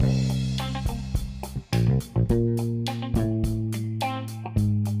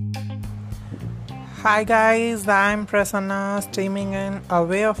Hi guys, I'm Prasanna streaming in a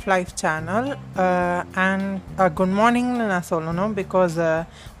Way of Life channel and good morning நான் சொல்லணும் because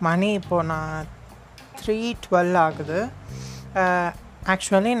மணி இப்போது நான் 3:12 ஆகுது.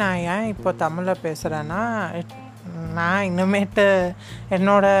 ஆக்சுவலி நான் ஏன் இப்போ தமிழில் பேசுகிறேன்னா நான் இனிமேட்டு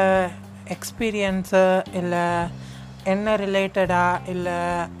என்னோடய எக்ஸ்பீரியன்ஸு இல்லை என்ன ரிலேட்டடாக இல்லை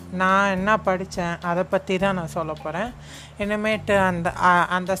நான் என்ன படித்தேன் அதை பற்றி தான் நான் சொல்ல போகிறேன். இனிமேட்டு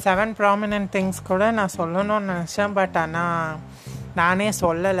அந்த 7 ப்ராமினன்ட் திங்ஸ் கூட நான் சொல்லணும்னு நினச்சேன். பட் ஆனால் நானே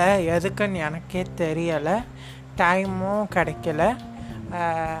சொல்லலை, எதுக்குன்னு எனக்கே தெரியலை, டைமும் கிடைக்கல.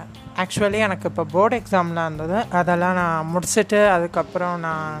 ஆக்சுவலி எனக்கு இப்போ போர்டு எக்ஸாம்லாம் இருந்தது, அதெல்லாம் நான் முடிச்சுட்டு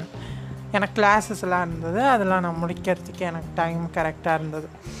அதுக்கப்புறம் எனக்கு கிளாஸஸ்லாம் இருந்தது, அதெல்லாம் நான் முடிக்கிறதுக்கு எனக்கு டைம் கரெக்டாக இருந்தது.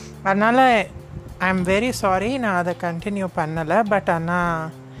 அதனால் ஐ எம் வெரி சாரி நான் அதை கண்டினியூ பண்ணலை. பட்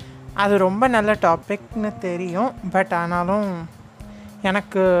ஆனால் அது ரொம்ப நல்ல டாபிக்னு தெரியும். பட் ஆனாலும்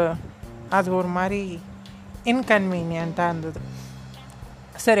எனக்கு அது ஒரு மாதிரி இன்கன்வீனியண்ட்டாக இருந்தது.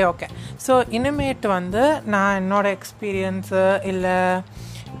 சரி, ஓகே. ஸோ இனிமேட்டு நான் என்னோடய எக்ஸ்பீரியன்ஸு இல்லை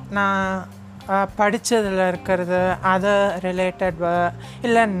நான் படித்ததில் இருக்கிறது அதை ரிலேட்டட்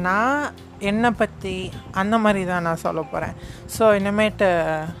இல்லை நான் என்னை பற்றி அந்த மாதிரி தான் நான் சொல்ல போகிறேன். ஸோ இனிமேட்டு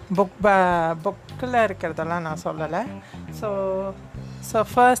புக்கில் இருக்கிறதெல்லாம் நான் சொல்லலை. So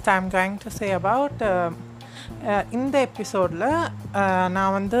first I am going to say about இந்த எபிசோடில்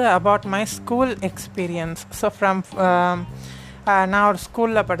நான் about my school experience. So from நான் ஒரு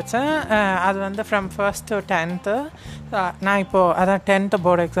ஸ்கூலில் படித்தேன். அது ஃப்ரம் 1st to 10th. நான் இப்போது அதான் 10th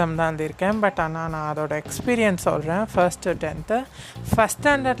போர்டு எக்ஸாம் தான் எழுதியிருக்கேன். பட் ஆனால் நான் அதோட எக்ஸ்பீரியன்ஸ் சொல்கிறேன். 1st to 10th ஃபஸ்ட்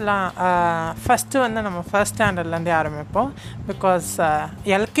ஸ்டாண்டர்ட்லாம் ஃபஸ்ட்டு நம்ம ஃபர்ஸ்ட் ஸ்டாண்டர்ட்லேருந்தே ஆரம்பிப்போம். பிகாஸ்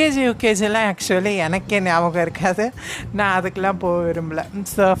எல்கேஜி யூகேஜிலாம் ஆக்சுவலி எனக்கே ஞாபகம் இருக்காது, நான் அதுக்கெலாம் போக விரும்பலை.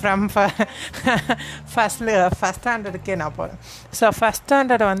 ஸோ ஃப்ரம் ஃபஸ்ட் ஸ்டாண்டர்டுக்கே நான் போகிறேன். So first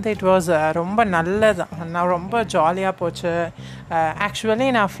standard it was ரொம்ப நல்லது, நான் ரொம்ப ஜாலியாக போச்சு. ஆக்சுவலி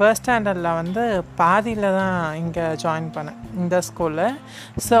நான் ஃபர்ஸ்ட் ஸ்டாண்டர்டில் பாதியில் தான் இங்கே ஜாயின் பண்ணேன் இந்த ஸ்கூலில்.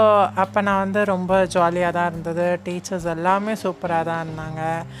 ஸோ அப்போ நான் ரொம்ப ஜாலியாக தான் இருந்தது. டீச்சர்ஸ் எல்லாமே சூப்பராக தான் இருந்தாங்க.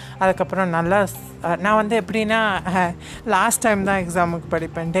 அதுக்கப்புறம் நல்லா நான் எப்படின்னா லாஸ்ட் டைம் தான் எக்ஸாமுக்கு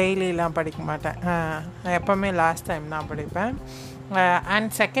படிப்பேன், டெய்லிலாம் படிக்க மாட்டேன். எப்போவுமே லாஸ்ட் டைம் தான் படிப்பேன். அண்ட்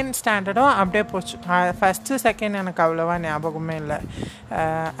செகண்ட் ஸ்டாண்டர்டும் அப்படியே போச்சு. ஃபஸ்ட்டு செகண்ட் எனக்கு அவ்வளோவா ஞாபகமே இல்லை.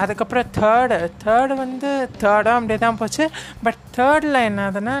 அதுக்கப்புறம் தேர்டும் அப்படியே தான் போச்சு. பட் தேர்டில்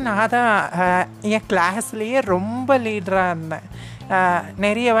என்னதுன்னா நான் தான் என் கிளாஸ்லேயே ரொம்ப லீடராக இருந்தேன்.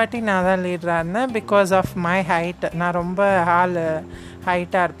 நிறைய வாட்டி நான் தான் லீடராக இருந்தேன் பிகாஸ் ஆஃப் மை ஹைட். நான் ரொம்ப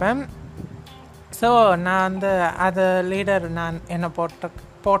ஹைட்டாக இருப்பேன். ஸோ நான் அது லீடர் என்னை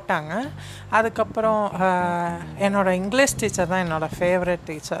போட்டாங்க. அதுக்கப்புறம் என்னோடய இங்கிலீஷ் டீச்சர் தான் என்னோடய ஃபேவரட்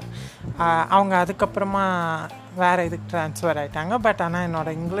டீச்சர். அவங்க அதுக்கப்புறமா வேறு இதுக்கு ட்ரான்ஸ்ஃபர் ஆகிட்டாங்க. பட் ஆனால்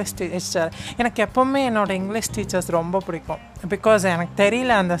என்னோடய இங்கிலீஷ் டீச்சர் எனக்கு எப்போவுமே என்னோடய இங்கிலீஷ் டீச்சர்ஸ் ரொம்ப பிடிக்கும். பிகாஸ் எனக்கு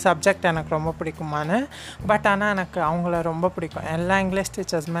தெரியல அந்த சப்ஜெக்ட் எனக்கு ரொம்ப பிடிக்குமான்னு. பட் ஆனால் எனக்கு அவங்கள ரொம்ப பிடிக்கும். எல்லா இங்கிலீஷ்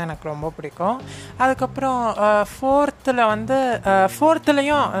டீச்சர்ஸுமே எனக்கு ரொம்ப பிடிக்கும். அதுக்கப்புறம்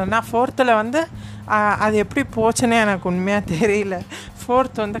ஃபோர்த்துலேயும் அது எப்படி போச்சுன்னே எனக்கு உண்மையாக தெரியல.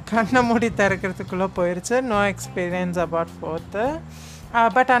 ஃபோர்த் கண்ணை மூடி திறக்கிறதுக்குள்ளே போயிடுச்சு. No experience about fourth.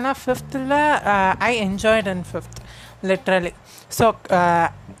 But ஆனால் ஃபிஃப்த்தில் I enjoyed in fifth literally. So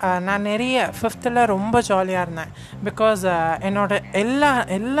நான் நிறைய ஃபிஃப்த்தில் ரொம்ப ஜாலியாக இருந்தேன். பிகாஸ் என்னோட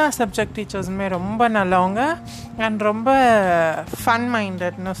எல்லா சப்ஜெக்ட் டீச்சர்ஸுமே ரொம்ப நல்லவங்க அண்ட் ரொம்ப ஃபன்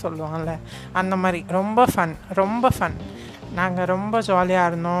மைண்டட்னு சொல்லுவாங்கள்ல, அந்த மாதிரி ரொம்ப ஃபன். நாங்கள் ரொம்ப ஜாலியாக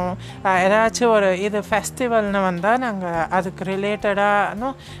இருந்தோம். ஏதாச்சும் ஒரு ஃபெஸ்டிவல்னு வந்தால் நாங்கள் அதுக்கு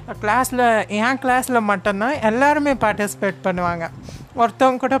ரிலேட்டடாக என் கிளாஸில் மட்டும்தான் எல்லாருமே பார்ட்டிசிபேட் பண்ணுவாங்க.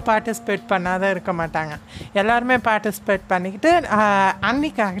 ஒருத்தவங்க கூட பார்ட்டிசிபேட் பண்ணாத இருக்க மாட்டாங்க. எல்லாருமே பார்ட்டிசிபேட் பண்ணிக்கிட்டு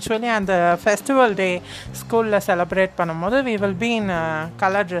அன்றைக்கி ஆக்சுவலி அந்த ஃபெஸ்டிவல் டே ஸ்கூலில் செலிப்ரேட் பண்ணும்போது we will be in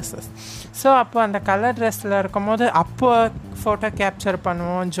colour dresses. So அப்போ அந்த கலர் ட்ரெஸ்ஸில் இருக்கும்போது அப்போ ஃபோட்டோ கேப்சர்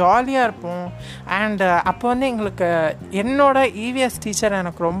பண்ணுவோம், ஜாலியாக இருப்போம். அண்ட் அப்போ எங்களுக்கு என்னோட இவிஎஸ் டீச்சர்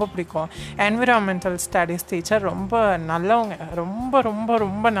எனக்கு ரொம்ப பிடிக்கும். என்விரான்மெண்டல் ஸ்டடீஸ் டீச்சர் ரொம்ப நல்லவங்க, ரொம்ப ரொம்ப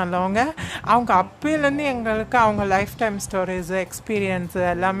ரொம்ப நல்லவங்க. அவங்க அப்போலேருந்து எங்களுக்கு அவங்க லைஃப் டைம் ஸ்டோரிஸு எக்ஸ்பீரியன்ஸு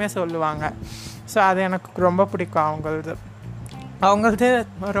எல்லாமே சொல்லுவாங்க. ஸோ அது எனக்கு ரொம்ப பிடிக்கும். அவங்களது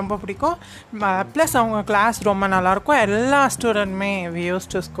ரொம்ப பிடிக்கும். ப்ளஸ் அவங்க கிளாஸ் ரொம்ப நல்லாயிருக்கும். எல்லா ஸ்டூடெண்ட்டுமே we use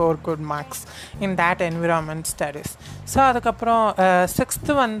to score good marks in that environment studies. So அதுக்கப்புறம்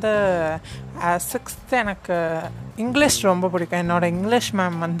சிக்ஸ்த்து எனக்கு இங்கிலீஷ் ரொம்ப பிடிக்கும். என்னோடய இங்கிலீஷ்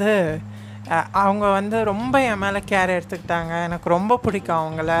மேம் அவங்க ரொம்ப என் மேலே கேர் எடுத்துக்கிட்டாங்க. எனக்கு ரொம்ப பிடிக்கும்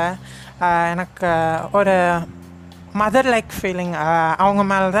அவங்கள. எனக்கு ஒரு மதர் லைக் ஃபீலிங் அவங்க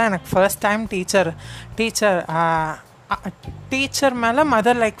மேலே தான் எனக்கு ஃபர்ஸ்ட் டைம் டீச்சர் டீச்சர் மேலே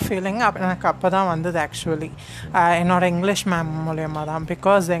மதர் லைக் ஃபீலிங் எனக்கு அப்போ தான் வந்தது ஆக்சுவலி. என்னோடய இங்கிலீஷ் மேம் மூலயமா தான்.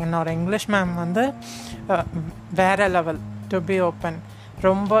 பிகாஸ் என்னோடய இங்கிலீஷ் மேம் வந்து வேறு லெவல், டு பி ஓப்பன்,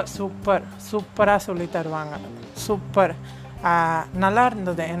 ரொம்ப சூப்பராக சொல்லி தருவாங்க. சூப்பர், நல்லா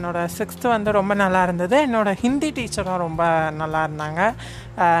இருந்தது. என்னோடய 6th வந்து ரொம்ப நல்லா இருந்தது. என்னோடய ஹிந்தி டீச்சரும் ரொம்ப நல்லா இருந்தாங்க,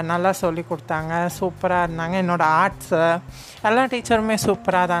 நல்லா சொல்லி கொடுத்தாங்க, சூப்பராக இருந்தாங்க. என்னோடய ஆர்ட்ஸு எல்லா டீச்சருமே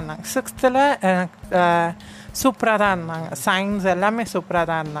சூப்பராக தான் இருந்தாங்க. 6th எனக்கு சூப்பராக தான் இருந்தாங்க. சயின்ஸ் எல்லாமே சூப்பராக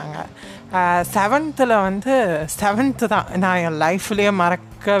தான் இருந்தாங்க. 7th வந்து 7th தான் நான் என் லைஃப்லேயே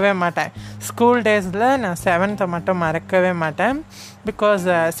மறக்கவே மாட்டேன். ஸ்கூல் டேஸில் நான் 7th மட்டும் மறக்கவே மாட்டேன். பிகாஸ்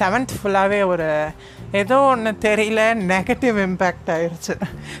 7th ஃபுல்லாகவே ஒரு ஏதோ ஒன்று தெரியல, நெகட்டிவ் இம்பேக்ட் ஆயிடுச்சு.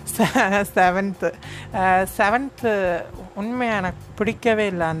 7th உண்மையாக எனக்கு பிடிக்கவே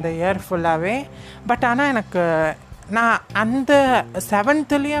இல்லை அந்த இயர் ஃபுல்லாகவே. பட் ஆனால் எனக்கு நான் அந்த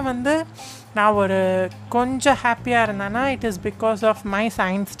 7thலேயே வந்து நான் ஒரு கொஞ்சம் ஹாப்பியாக இருந்தேன்னா it is because of my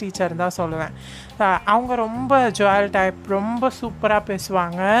science teacher தான் சொல்லுவேன். அவங்க ரொம்ப ஜாலி டைப், ரொம்ப சூப்பராக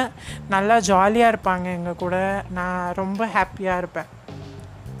பேசுவாங்க, நல்லா ஜாலியாக இருப்பாங்க எங்கள் கூட. நான் ரொம்ப ஹாப்பியாக இருப்பேன்.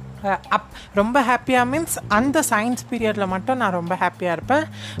 ரொம்ப ஹாப்பியாக மீன்ஸ் அந்த சயின்ஸ் பீரியடில் மட்டும் நான் ரொம்ப ஹாப்பியாக இருப்பேன்.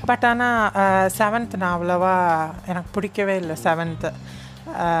 பட் ஆனால் 7th நான் அவ்வளோவா எனக்கு பிடிக்கவே இல்லை. 7th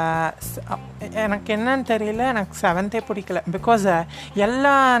எனக்கு என்னன்னு தெரியல, எனக்கு 7th பிடிக்கல. பிகாஸ்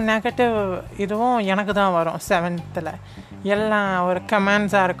எல்லா நெகட்டிவ் இதுவும் எனக்கு தான் வரும் 7th. எல்லாம் ஒரு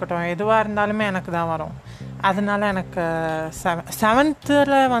கமெண்ட்ஸாக இருக்கட்டும், எதுவாக இருந்தாலுமே எனக்கு தான் வரும். அதனால எனக்கு 7th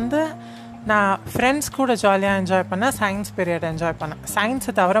வந்து நான் ஃப்ரெண்ட்ஸ் கூட ஜாலியாக என்ஜாய் பண்ணேன். சயின்ஸ் பீரியட் என்ஜாய் பண்ணேன்.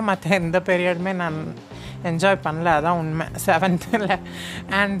 சயின்ஸை தவிர மற்ற எந்த பீரியடுமே நான் என்ஜாய் பண்ணல, அதான் உண்மை 7th.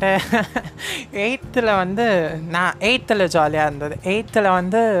 அண்டு 8th வந்து நான் 8th ஜாலியாக இருந்தது. 8th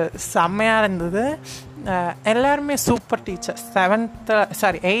வந்து செம்மையாக இருந்தது. எல்லாருமே சூப்பர் டீச்சர்ஸ்.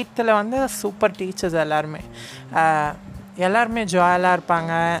 8th வந்து சூப்பர் டீச்சர்ஸ் எல்லாருமே ஜாலியாக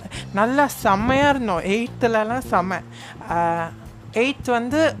இருப்பாங்க, நல்லா செம்மையாக இருந்தோம். 8thலாம் செம்ம. 8th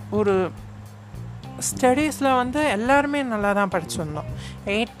வந்து ஒரு ஸ்டடீஸில் வந்து எல்லாருமே நல்லா தான் படிச்சுருந்தோம்.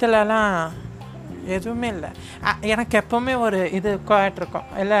 8thலாம் எதுவுமே இல்லை. எனக்கு எப்போவுமே ஒரு இது கோட் இருக்கும்,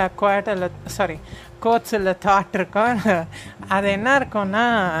 இல்லை கோட் இல்லை கோட்ஸ் இல்லை தாட் இருக்கும். அது என்ன இருக்கும்னா,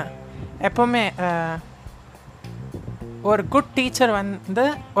 எப்போவுமே ஒரு குட் டீச்சர் வந்து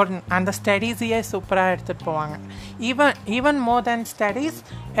அந்த ஸ்டடீஸையே சூப்பராக எடுத்துகிட்டு போவாங்க. Even more than studies,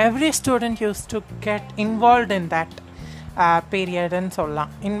 every student use to get involved in that பீரியட்னு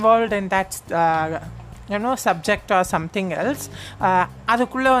சொல்லலாம். Involved in that subject or something else.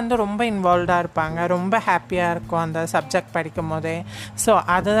 அதுக்குள்ளே வந்து ரொம்ப இன்வால்வ்டாக இருப்பாங்க, ரொம்ப ஹாப்பியாக இருக்கும் அந்த சப்ஜெக்ட் படிக்கும் போதே. ஸோ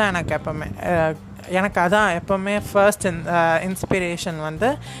அதுதான் எனக்கு எப்போவுமே அதான் எப்போவுமே ஃபர்ஸ்ட் இன்ஸ்பிரேஷன் வந்து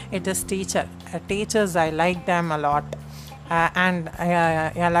it is teachers. I like them a lot. And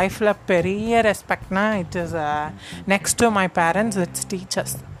என் லைஃப்பில் பெரிய ரெஸ்பெக்ட்னா it is next to my parents, it's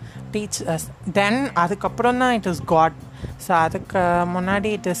teachers. Then அதுக்கப்புறம் தான் இட் இஸ் காட். ஸோ அதுக்கு முன்னாடி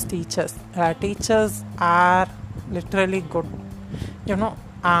it is teachers are literally good,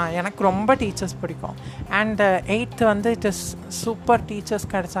 எனக்கு ரொம்ப டீச்சர்ஸ் பிடிக்கும். அண்ட் 8th வந்து இட் இஸ் சூப்பர் டீச்சர்ஸ்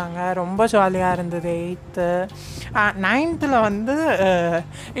கிடச்சாங்க, ரொம்ப ஜாலியாக இருந்தது. 8th 9th வந்து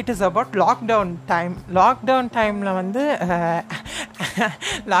இட் இஸ் அபவுட் லாக்டவுன் டைமில் வந்து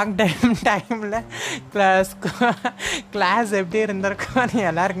கிளாஸ் எப்படி இருந்திருக்கோன்னு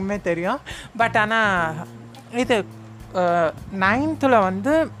எல்லாருக்குமே தெரியும். பட் ஆனால் இது 9th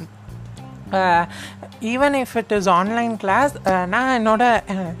வந்து even if it is online class, நான் என்னோட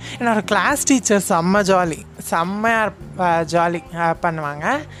கிளாஸ் டீச்சர் செம்மையாக ஜாலி பண்ணுவாங்க.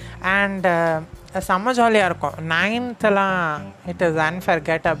 அண்ட் செம்ம ஜாலியாக இருக்கும். 9thலாம் it is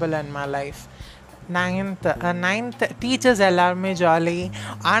unforgettable in my life. 9th teachers எல்லாருமே ஜாலி.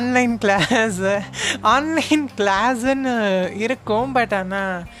 ஆன்லைன் கிளாஸ்ன்னு இருக்கும். பட்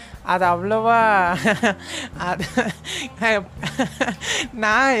ஆனால் அது அவ்வளோவா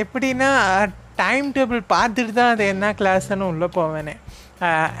நான் எப்படின்னா டைம் டேபிள் பார்த்துட்டு தான் அது என்ன கிளாஸ்ன்னு உள்ளே போவேனே.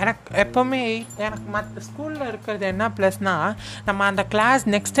 எனக்கு எப்போவுமே எனக்கு ஸ்கூலில் இருக்கிறது என்ன ப்ளஸ்னால், நம்ம அந்த கிளாஸ்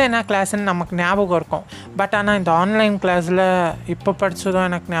நெக்ஸ்ட்டு என்ன கிளாஸ்ன்னு நமக்கு ஞாபகம் இருக்கும். பட் ஆனால் இந்த ஆன்லைன் கிளாஸில் இப்போ படித்ததும்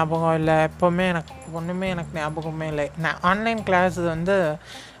எனக்கு ஞாபகம் இல்லை, எப்போவுமே எனக்கு ஞாபகமே இல்லை. நான் ஆன்லைன் கிளாஸ் வந்து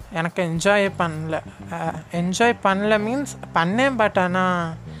எனக்கு என்ஜாய் பண்ணல மீன்ஸ் பண்ணேன். பட்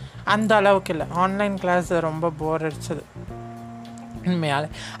ஆனால் அந்த அளவுக்கு இல்லை. ஆன்லைன் கிளாஸ் ரொம்ப போர் அடிச்சது உண்மையால்.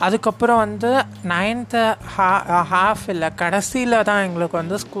 அதுக்கப்புறம் வந்து 9th ஹாஃப் இல்லை கடைசியில் தான் எங்களுக்கு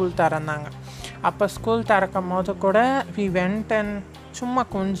வந்து ஸ்கூல் திறந்தாங்க. அப்போ ஸ்கூல் திறக்கும் போது கூட வி வெண்ட் அண்ட் சும்மா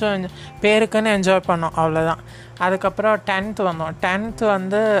கொஞ்சம் பேருக்குன்னு என்ஜாய் பண்ணோம், அவ்வளோதான். அதுக்கப்புறம் 10th வந்தோம். 10th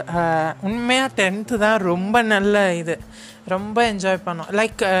வந்து உண்மையாக 10th தான் ரொம்ப நல்ல இது, ரொம்ப என்ஜாய் பண்ணோம்.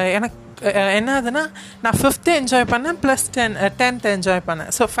 லைக் எனக்கு என்னதுன்னா நான் 5th என்ஜாய் பண்ணேன் ப்ளஸ் 10th என்ஜாய்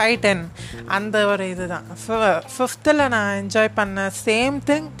பண்ணேன். ஸோ 5-10 அந்த ஒரு இது தான். 5th நான் என்ஜாய் பண்ணேன். சேம்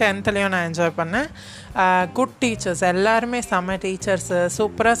திங் 10th நான் என்ஜாய் பண்ணேன். குட் டீச்சர்ஸ், எல்லாருமே செம்ம டீச்சர்ஸு,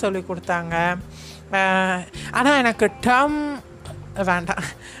 சூப்பராக சொல்லி கொடுத்தாங்க. ஆனால் எனக்கு டேர்ம்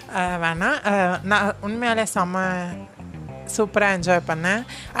வேணாம் நான் உண்மையாலே செம்ம சூப்பராக என்ஜாய் பண்ணேன்.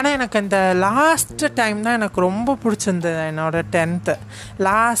 ஆனால் எனக்கு இந்த லாஸ்ட் டைம் தான் எனக்கு ரொம்ப பிடிச்சிருந்தது. என்னோடய 10th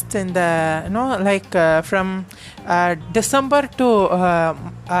லாஸ்ட் இந்த லைக் ஃப்ரம் டிசம்பர்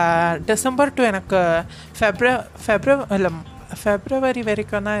டு எனக்கு ஃபெப்ரவரி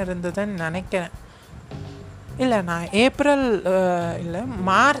வரைக்கும் தான் இருந்ததுன்னு நினைக்கிறேன். இல்லை, நான் ஏப்ரல் இல்லை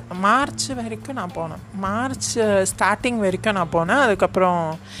மார்ச் வரைக்கும் நான் போனேன். மார்ச் ஸ்டார்டிங் வரைக்கும் நான் போனேன். அதுக்கப்புறம்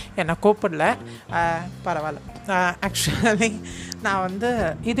என்னை கூப்பிடல. பரவாயில்ல. ஆக்சுவலி நான்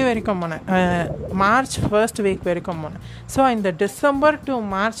இது வரைக்கும் போனேன், மார்ச் 1st வீக் வரைக்கும் போனேன். ஸோ இந்த December to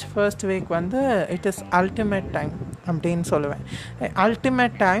March 1st week it is ultimate time அப்படின்னு சொல்லுவேன்.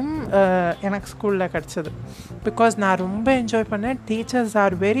 அல்டிமேட் டைம் எனக்கு ஸ்கூலில் கிடச்சிது. பிகாஸ் நான் ரொம்ப என்ஜாய் பண்ணேன். Teachers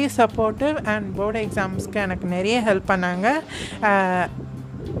are very supportive and board எக்ஸாம்ஸ்க்கு எனக்கு நிறைய ஹெல்ப் பண்ணாங்க.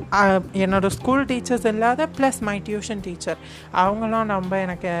 என்னோடய ஸ்கூல் டீச்சர்ஸ் இல்லாத ப்ளஸ் மை டியூஷன் டீச்சர் அவங்களும் ரொம்ப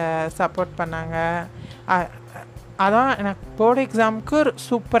எனக்கு சப்போர்ட் பண்ணாங்க. அதான் எனக்கு போர்டு எக்ஸாமுக்கு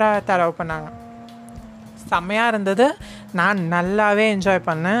சூப்பராக தரவு பண்ணாங்க. செம்மையாக இருந்தது. நான் நல்லாவே என்ஜாய்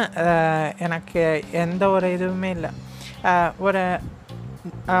பண்ணேன். எனக்கு எந்த ஒரு இதுவுமே இல்லை,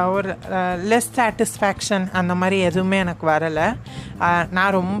 ஒரு லெஸ் சாட்டிஸ்ஃபேக்ஷன் அந்த மாதிரி எதுவுமே எனக்கு வரலை.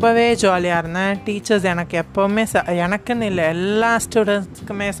 நான் ரொம்பவே ஜாலியாக இருந்தேன். டீச்சர்ஸ் எனக்கு எப்போவுமே எனக்குன்னு இல்லை, எல்லா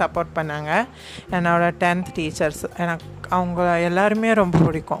ஸ்டூடெண்ட்ஸ்க்குமே சப்போர்ட் பண்ணாங்க. என்னோடய 10th டீச்சர்ஸ் எனக்கு அவங்க எல்லாருமே ரொம்ப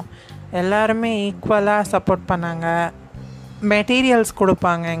பிடிக்கும். எல்லாருமே ஈக்குவலாக சப்போர்ட் பண்ணாங்க. மெட்டீரியல்ஸ்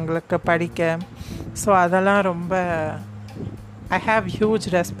கொடுப்பாங்க எங்களுக்கு படிக்க. ஸோ அதெல்லாம் ரொம்ப I have huge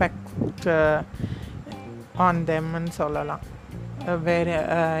respect on தெம்னு சொல்லலாம். வேறு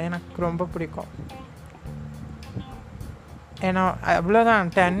எனக்கு ரொம்ப பிடிக்கும். ஏன்னா அவ்வளோதான்.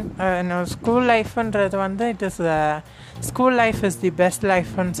 என்னோட ஸ்கூல் லைஃப்ன்றது it is school life is the best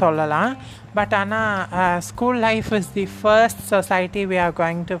லைஃப்னு சொல்லலாம். பட் ஆனால் school life is the first society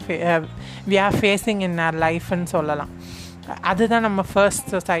we are facing in R லைஃப்னு சொல்லலாம். அதுதான் நம்ம ஃபர்ஸ்ட்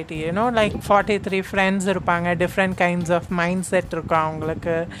சொசைட்டி. லைக் 43 ஃப்ரெண்ட்ஸ் இருப்பாங்க. Different kinds of mind set இருக்கும்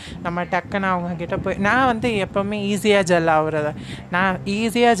அவங்களுக்கு. நம்ம டக்குன்னு அவங்கக்கிட்ட போய் நான் எப்போவுமே ஈஸியாக ஜெல் ஆகுறது. நான்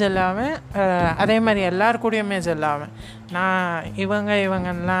ஈஸியாக ஜெல் ஆவேன். அதே மாதிரி எல்லார் கூடயுமே ஜெல் ஆவேன். நான்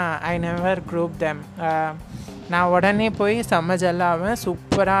இவங்கெல்லாம் ஐ நெவர் குரூப் தெம். நான் உடனே போய் செம்ம ஜெல் ஆவேன்,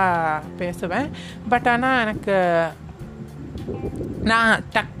 சூப்பராக பேசுவேன். பட் ஆனால் எனக்கு நான்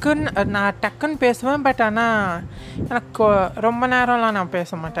டக்குன்னு பேசுவேன். பட் ஆனால் எனக்கு ரொம்ப நேரம்லாம் நான்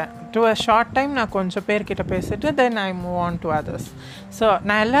பேச மாட்டேன். டு அ ஷார்ட் டைம் நான் கொஞ்சம் பேர்கிட்ட பேசிட்டு தென் ஐ move on to others. So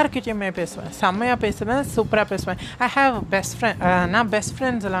நான் எல்லாருக்கிட்டையுமே பேசுவேன், செம்மையாக பேசுவேன், சூப்பராக பேசுவேன். I have best friend. நான்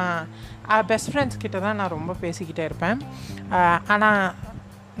பெஸ்ட் ஃப்ரெண்ட்ஸ் கிட்ட தான் நான் ரொம்ப பேசிக்கிட்டே இருப்பேன். ஆனால்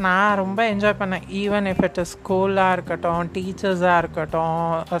நான் ரொம்ப என்ஜாய் பண்ணேன். ஈவன் இஃப் இட் இஸ் ஸ்கூலாக இருக்கட்டும், டீச்சர்ஸாக இருக்கட்டும்,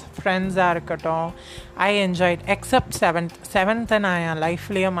 ஃப்ரெண்ட்ஸாக இருக்கட்டும், ஐ என்ஜாய்ட். எக்ஸப்ட் 7th நான் என்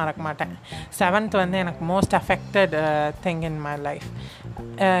லைஃப்லேயே மறக்க மாட்டேன். 7th எனக்கு most affected thing in my life.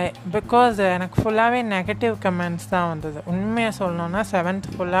 Because எனக்கு ஃபுல்லாகவே நெகட்டிவ் கமெண்ட்ஸ் தான் வந்தது. உண்மையாக சொல்லணுன்னா 7th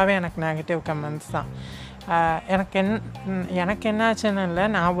ஃபுல்லாகவே எனக்கு நெகட்டிவ் கமெண்ட்ஸ் தான். எனக்கு என்னாச்சுன்னு இல்லை,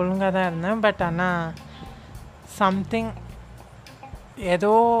 நான் ஒழுங்காக தான் இருந்தேன். பட் ஆனால் சம்திங் ஏதோ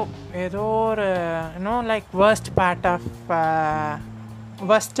ஒரு லைக் worst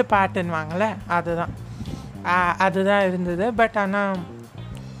பார்ட்டுன்னுவாங்கள்ல, அதுதான் இருந்தது. பட் ஆனால்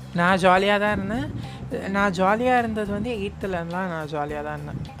நான் ஜாலியாக தான் இருந்தேன். நான் ஜாலியாக இருந்தது 8thலாம் நான் ஜாலியாக தான்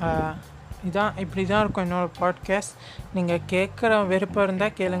இருந்தேன். இப்படி தான் இருக்கும் என்னோட பாட்காஸ்ட். நீங்கள் கேட்குற விருப்பம்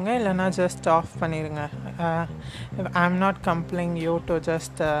இருந்தால் கேளுங்க, இல்லைனா ஜஸ்ட் ஆஃப் பண்ணிடுங்க. I am not compelling you to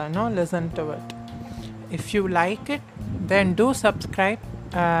just listen to it. If you like it, then do subscribe.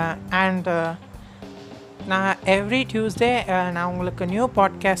 And நான் எவ்ரி டியூஸ்டே நான் உங்களுக்கு நியூ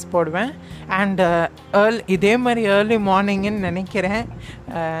பாட்காஸ்ட் போடுவேன். அண்ட் இதே மாதிரி ஏர்லி மார்னிங்குன்னு நினைக்கிறேன்.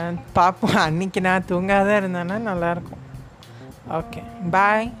 பார்ப்போம். அன்றைக்கி நான் தூங்காத இருந்தேன்னா நல்லாயிருக்கும். ஓகே,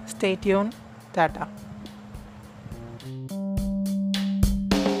 பாய், ஸ்டே டியூன், டாட்டா.